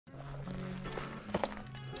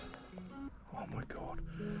my god.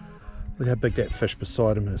 Look how big that fish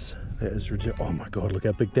beside him is. That is ridiculous. Oh my god, look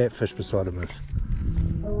how big that fish beside him is.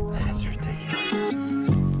 That's ridiculous.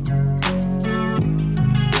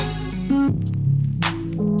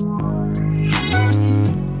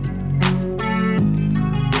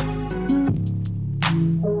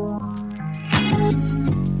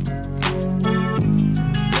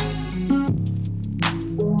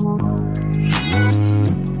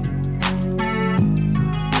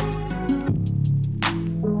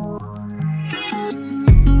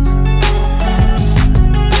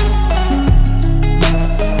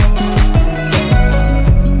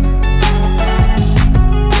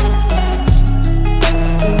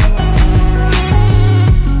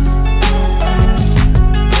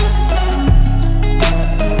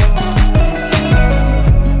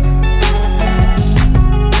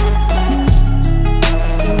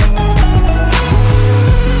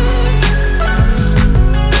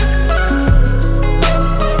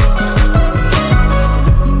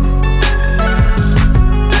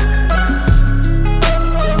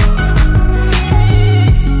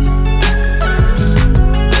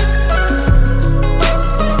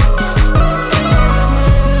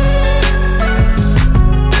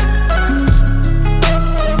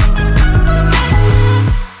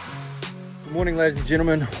 Ladies and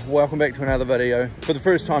gentlemen, welcome back to another video. For the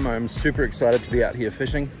first time, I'm super excited to be out here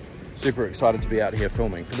fishing, super excited to be out here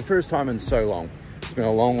filming for the first time in so long. It's been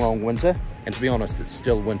a long winter, and to be honest, it's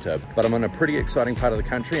still winter, but I'm in a pretty exciting part of the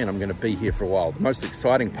country and I'm going to be here for a while. The most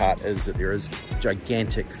exciting part is that there is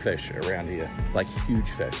gigantic fish around here, like huge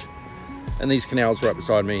fish. And these canals right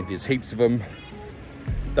beside me, there's heaps of them.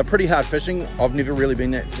 They're pretty hard fishing. I've never really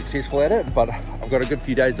been that successful at it, but I've got a good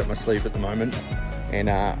few days up my sleeve at the moment. And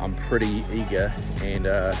I'm pretty eager and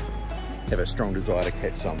have a strong desire to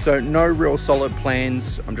catch some. So no real solid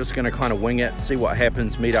plans. I'm just gonna kind of wing it, see what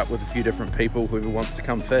happens, meet up with a few different people, whoever wants to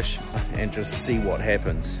come fish, and just see what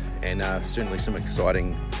happens. And certainly some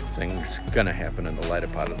exciting things gonna happen in the later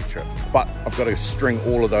part of the trip. But I've got to string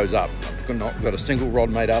all of those up. I've got a single rod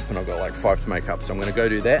made up and I've got like 5 to make up. So I'm gonna go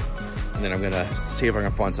do that. And then I'm gonna see if I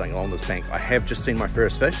can find something along this bank. I have just seen my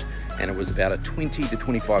first fish and it was about a 20 to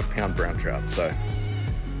 25 pound brown trout. So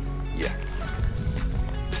yeah.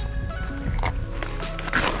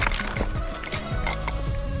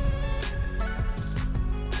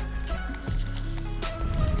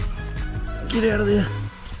 Get out of there.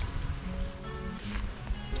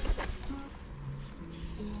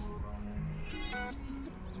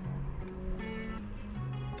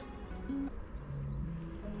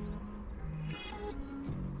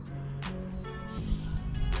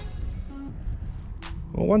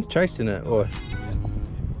 Well, one's chasing it, or...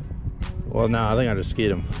 Well, no, I think I just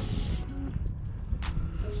scared him.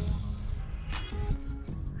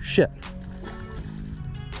 Shit.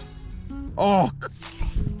 Oh,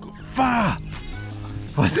 far.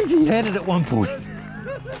 I think he had it at one point.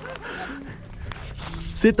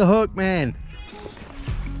 Set the hook, man.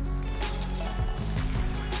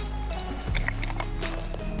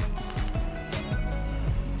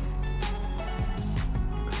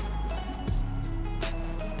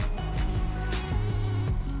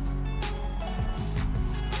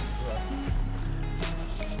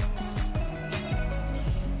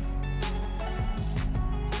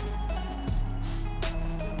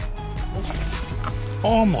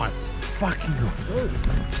 Oh my fucking god.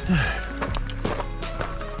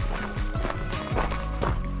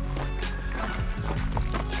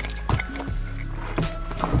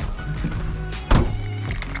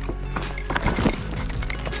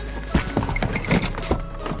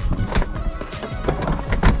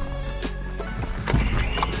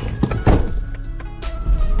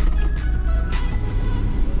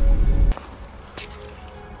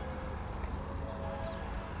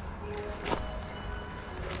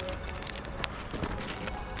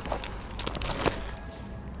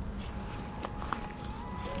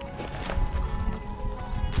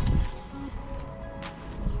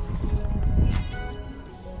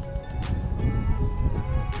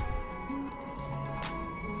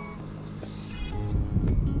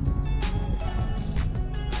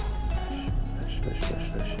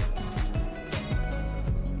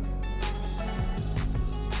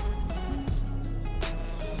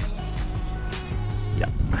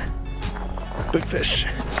 Big fish.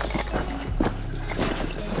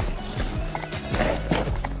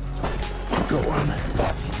 Got one.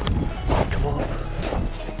 Come on.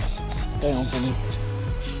 Stay on for me.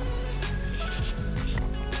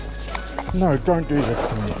 No, don't do this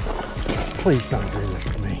to me. Please don't do this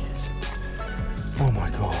to me. Oh my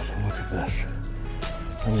god, look at this.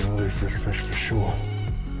 I'm gonna lose this fish for sure.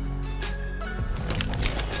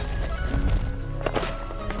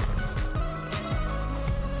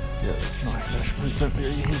 don't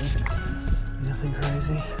really need nothing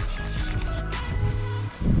crazy.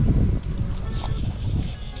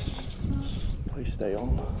 Please stay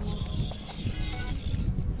on.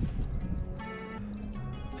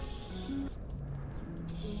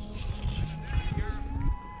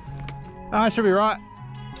 I should be right.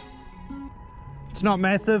 It's not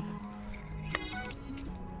massive.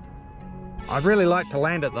 I'd really like to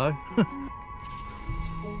land it though.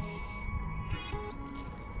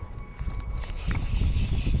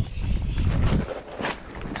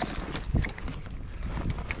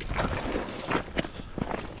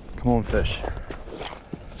 Come on, fish.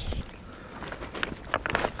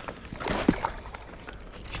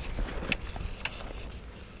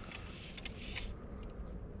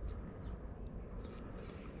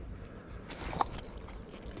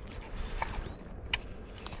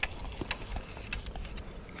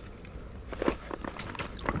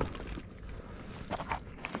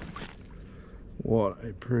 What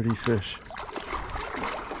a pretty fish.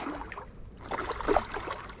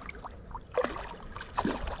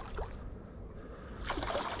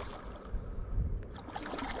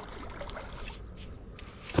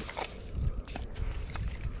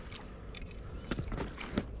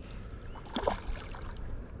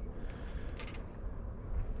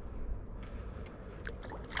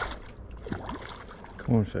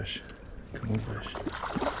 Come on, fish. Come on, fish.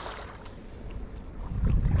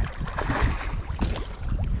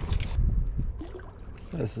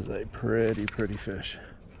 This is a pretty fish.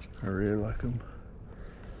 I really like them.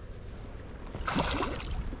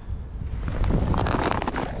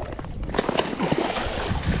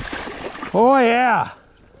 Oh yeah!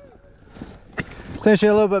 It's actually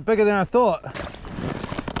a little bit bigger than I thought.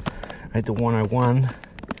 At the 101.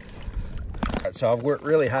 Right, so I've worked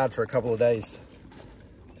really hard for a couple of days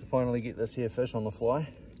to finally get this here fish on the fly.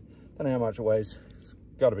 Don't know how much it weighs. It's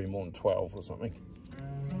got to be more than 12 or something.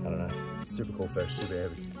 I don't know. Super cool fish, super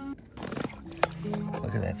heavy.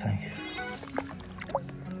 Look at that thing.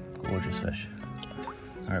 Gorgeous fish.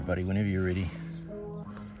 All right, buddy, whenever you're ready.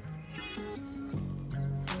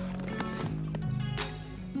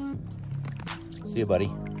 See you,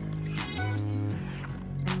 buddy.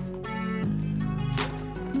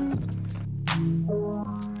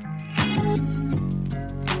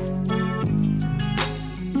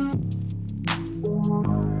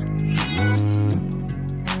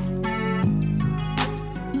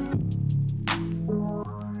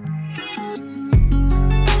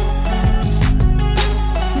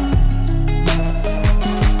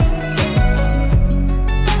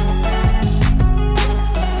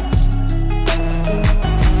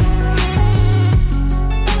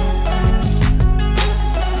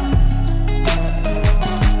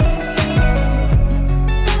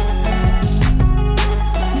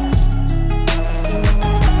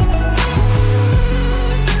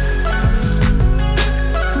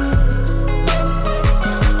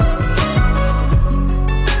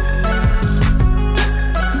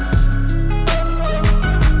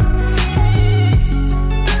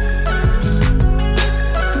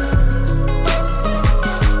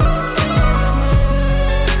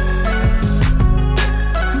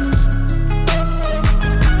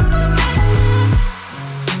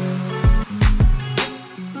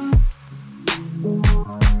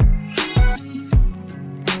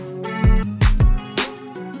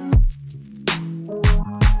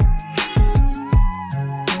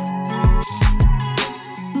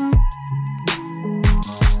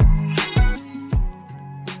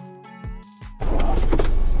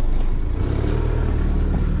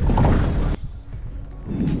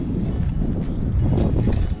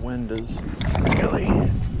 Is really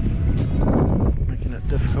making it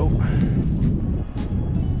difficult.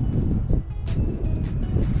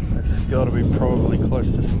 It's got to be probably close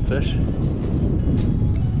to some fish.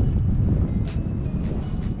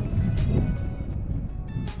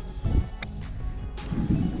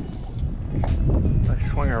 They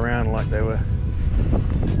swung around like they were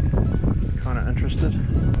kind of interested.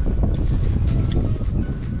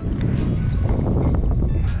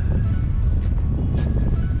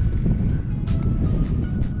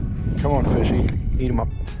 Come on, fishy, eat them up.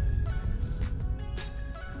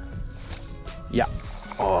 Yeah.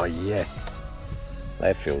 Oh, yes.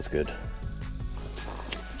 That feels good.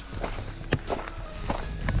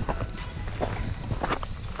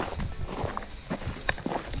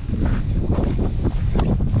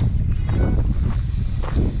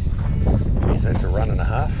 Geez, that's a run and a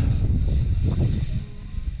half.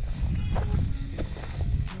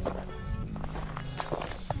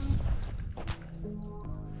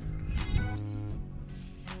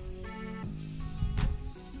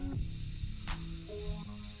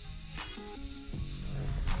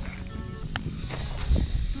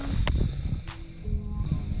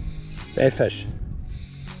 Bad fish.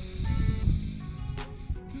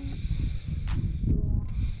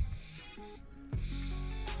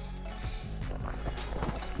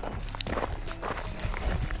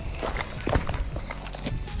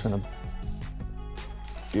 Trying to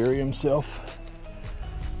bury himself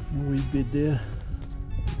in a wee bed there.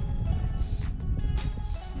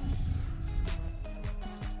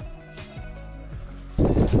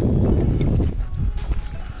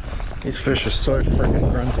 These fish are so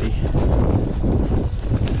freaking grunty.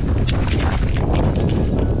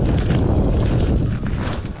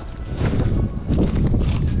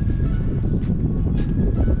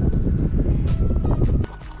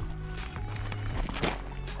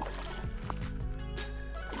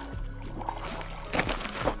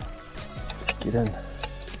 Get in.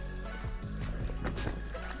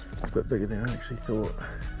 It's a bit bigger than I actually thought.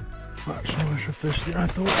 Much nicer fish than I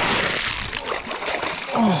thought.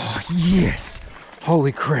 Oh, yes!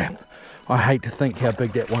 Holy crap. I hate to think how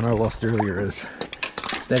big that one I lost earlier is.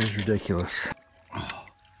 That is ridiculous. Oh,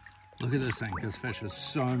 look at this thing. This fish is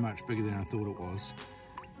so much bigger than I thought it was.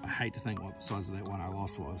 I hate to think what the size of that one I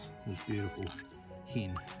lost was. It was beautiful.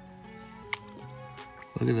 Hen.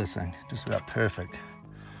 Look at this thing. Just about perfect.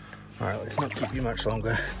 Alright, let's not keep you much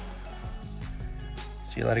longer.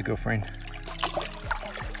 See you later, girlfriend.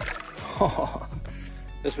 Oh.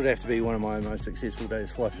 This would have to be one of my most successful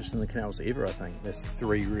days fly fishing the canals ever, I think. That's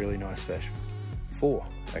 3 really nice fish. 4,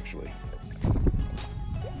 actually.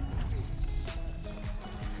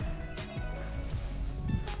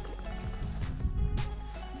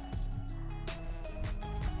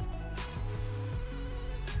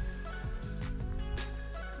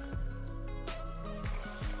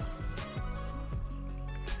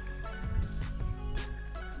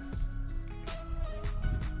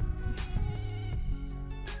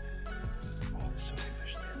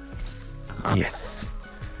 Yes.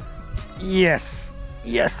 Yes.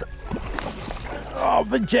 Yes. Oh,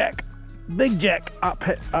 big jack. Big jack.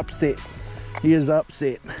 Upset. He is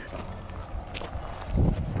upset.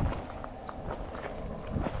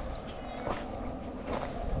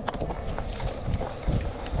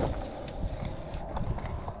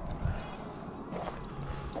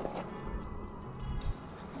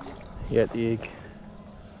 He had the egg.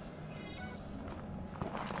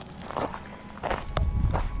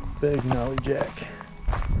 Big gnarly jack.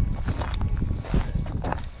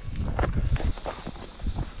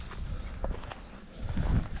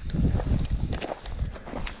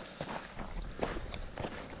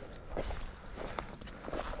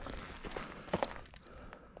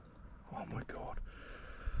 Oh my god.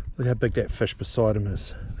 Look how big that fish beside him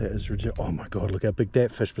is. That is ridiculous. Oh my god, look how big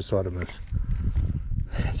that fish beside him is.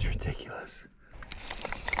 That's ridiculous.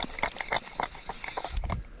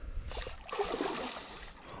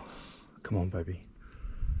 Come on, baby.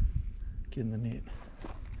 Get in the net.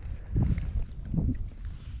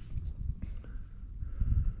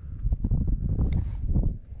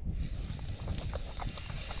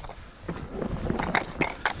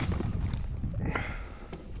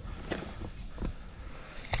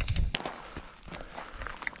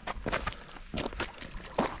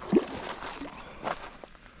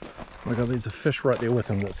 Oh my god, there's a fish right there with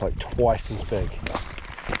him that's like twice as big.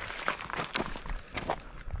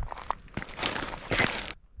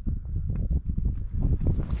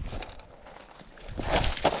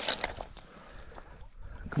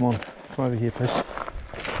 Come on, come over here, fish.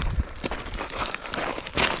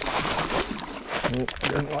 Oh, you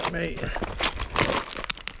don't like me.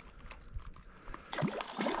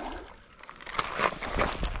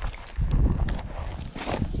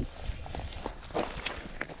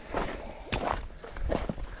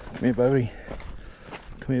 Come here, buddy.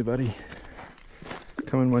 Come here, buddy.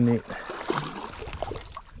 Come in my net.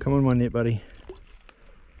 Come in my net, buddy.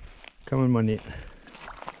 Come in my net.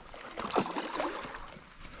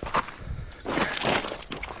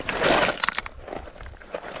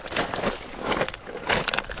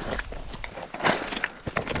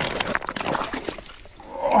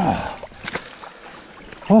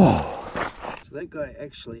 Oh. So that guy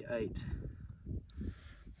actually ate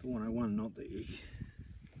the one I won, not the egg.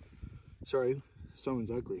 Sorry, someone's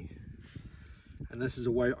ugly. And this is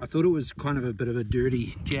a way, I thought it was kind of a bit of a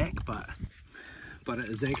dirty jack, but it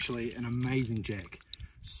is actually an amazing jack.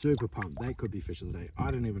 Super pumped. That could be fish of the day.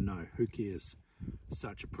 I don't even know. Who cares?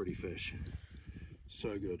 Such a pretty fish.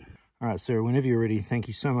 So good. All right, sir, whenever you're ready, thank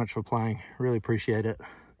you so much for playing. Really appreciate it.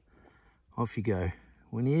 Off you go.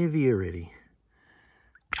 Whenever you're ready.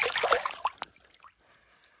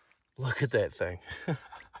 Look at that thing.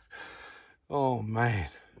 Oh, man.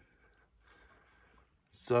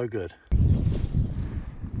 So good.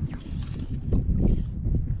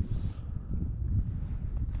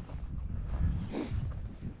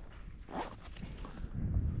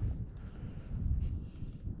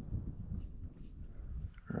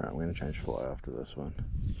 going to change fly after this one.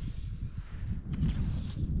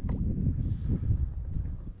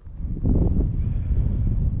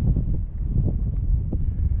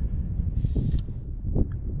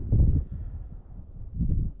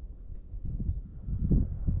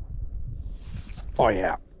 Oh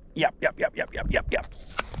yeah. Yep.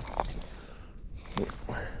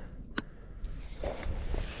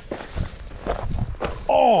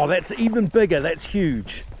 Oh, that's even bigger. That's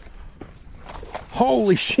huge.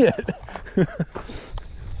 Holy shit.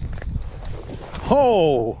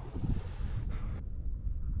 Oh.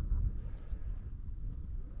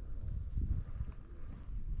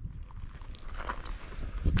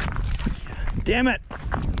 Damn it.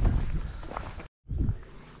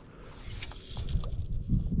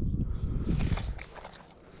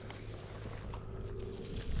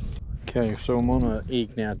 Okay, so I'm on an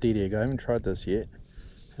egg now, dead egg. I haven't tried this yet.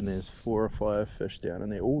 And there's 4 or 5 fish down in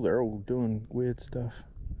there. Oh, they're all doing weird stuff.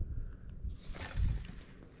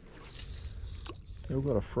 They all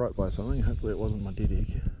got a fright by something. Hopefully it wasn't my dead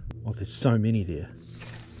egg. Oh, there's so many there.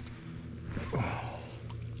 Oh.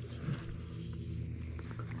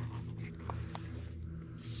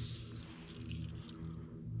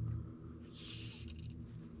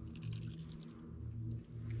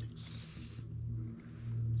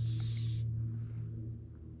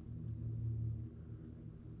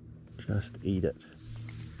 Just eat it.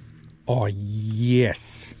 Oh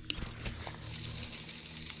yes.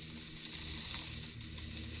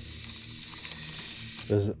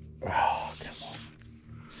 Is it? Oh, come on.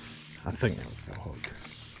 I think that was the hook.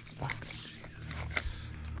 Fuck.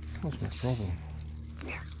 What's my problem?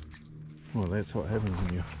 Well, that's what happens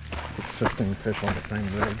when you put 15 fish on the same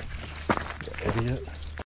rig. You idiot.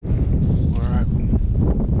 Alright.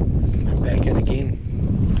 I'm back in again.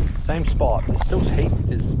 Same spot. There's still heat.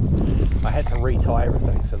 I had to retie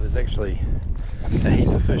everything, so there's actually a heap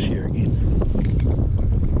of fish here again.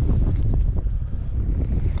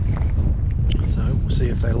 So we'll see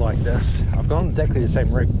if they like this. I've gone exactly the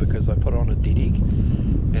same rig because I put on a dead egg,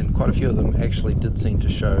 and quite a few of them actually did seem to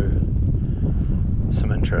show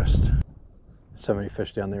some interest. So many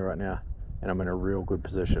fish down there right now, and I'm in a real good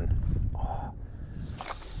position.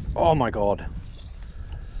 Oh my god.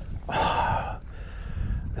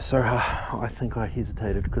 So I think I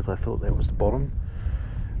hesitated because I thought that was the bottom,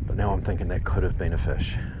 but now I'm thinking that could have been a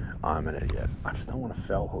fish. I'm an idiot. I just don't want to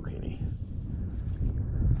foul hook any.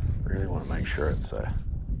 Really want to make sure it's a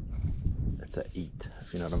eat,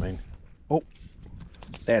 if you know what I mean. Oh,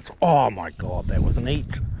 oh my god, that was an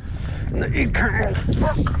eat. And the egg came,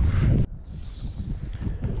 fuck.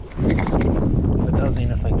 If it does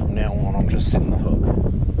anything from now on, I'm just setting the hook.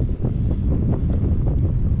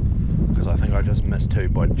 I think I just missed 2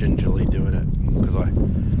 by gingerly doing it because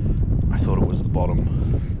I thought it was the bottom.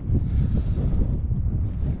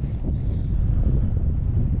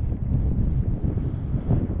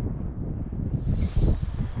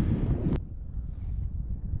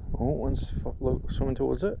 Oh, one's swimming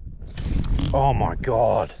towards it. Oh my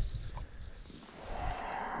god.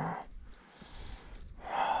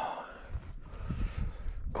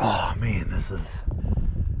 Oh man, this is...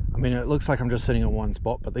 I mean, it looks like I'm just sitting at one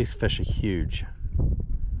spot, but these fish are huge.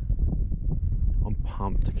 I'm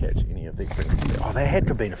pumped to catch any of these things. Oh, they had to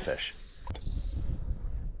have been a fish.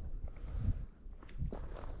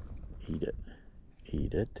 Eat it.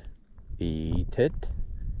 Eat it. Eat it.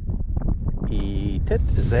 Eat it.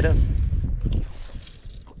 Is that it?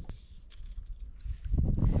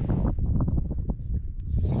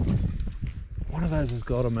 One of those has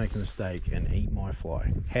got to make a mistake and eat my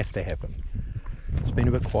fly. Has to happen. It's been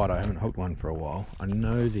a bit quiet. I haven't hooked one for a while. I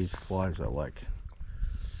know these flies are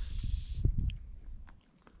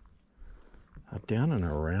down and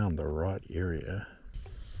around the right area.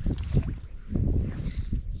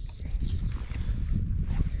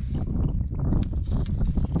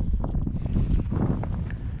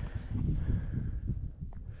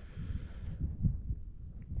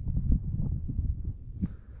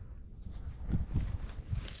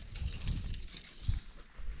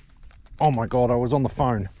 Oh my god, I was on the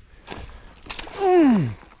phone.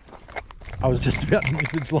 I was just about to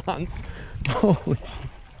message Lance. Holy shit.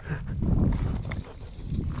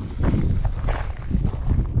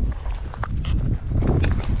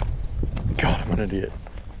 God, I'm an idiot.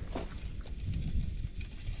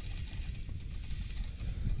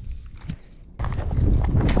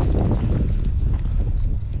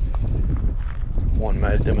 One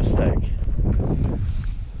made the mistake.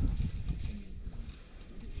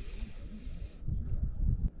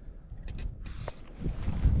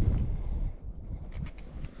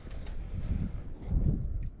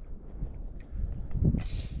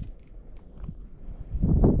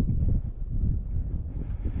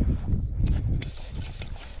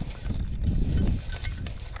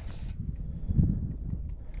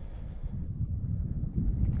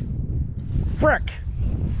 Frick!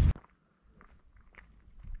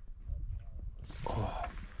 Oh.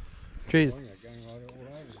 Jeez.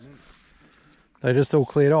 They just all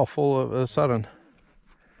cleared off all of a sudden.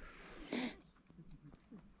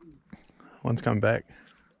 One's come back.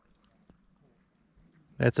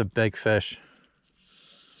 That's a big fish.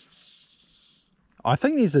 I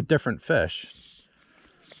think these are different fish.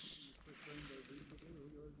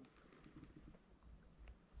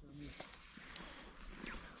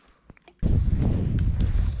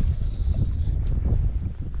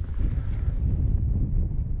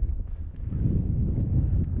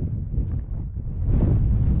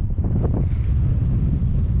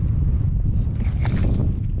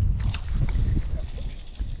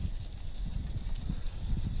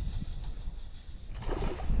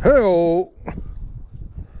 Hello.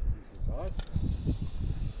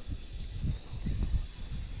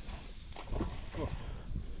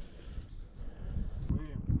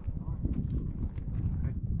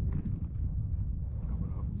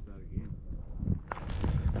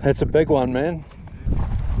 That's a big one, man.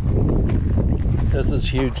 This is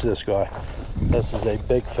huge, this guy. This is a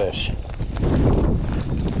big fish.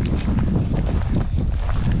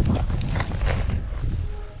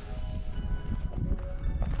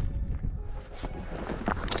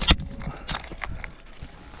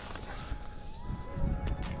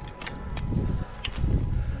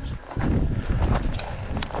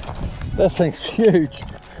 This thing's huge.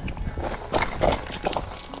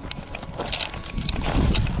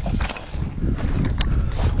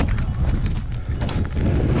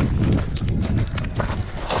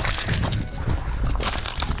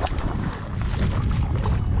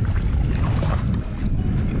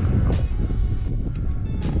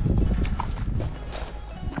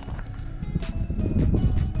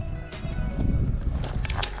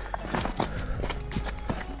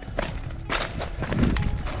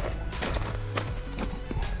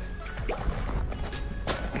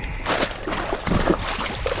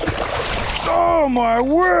 Oh my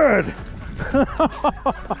word!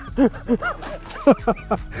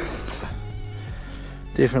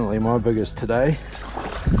 Definitely my biggest today.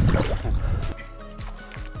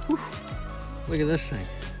 Whew. Look at this thing.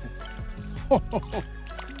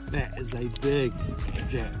 That is a big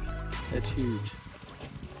jack. That's huge.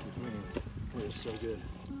 Man, that is so good.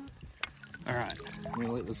 Alright, I'm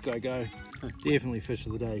gonna let this guy go. Definitely fish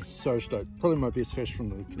of the day. So stoked. Probably my best fish from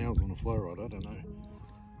the canals on a fly rod, I don't know.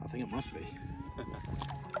 I think it must be.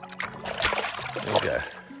 There we go.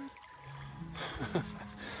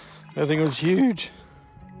 That thing was huge.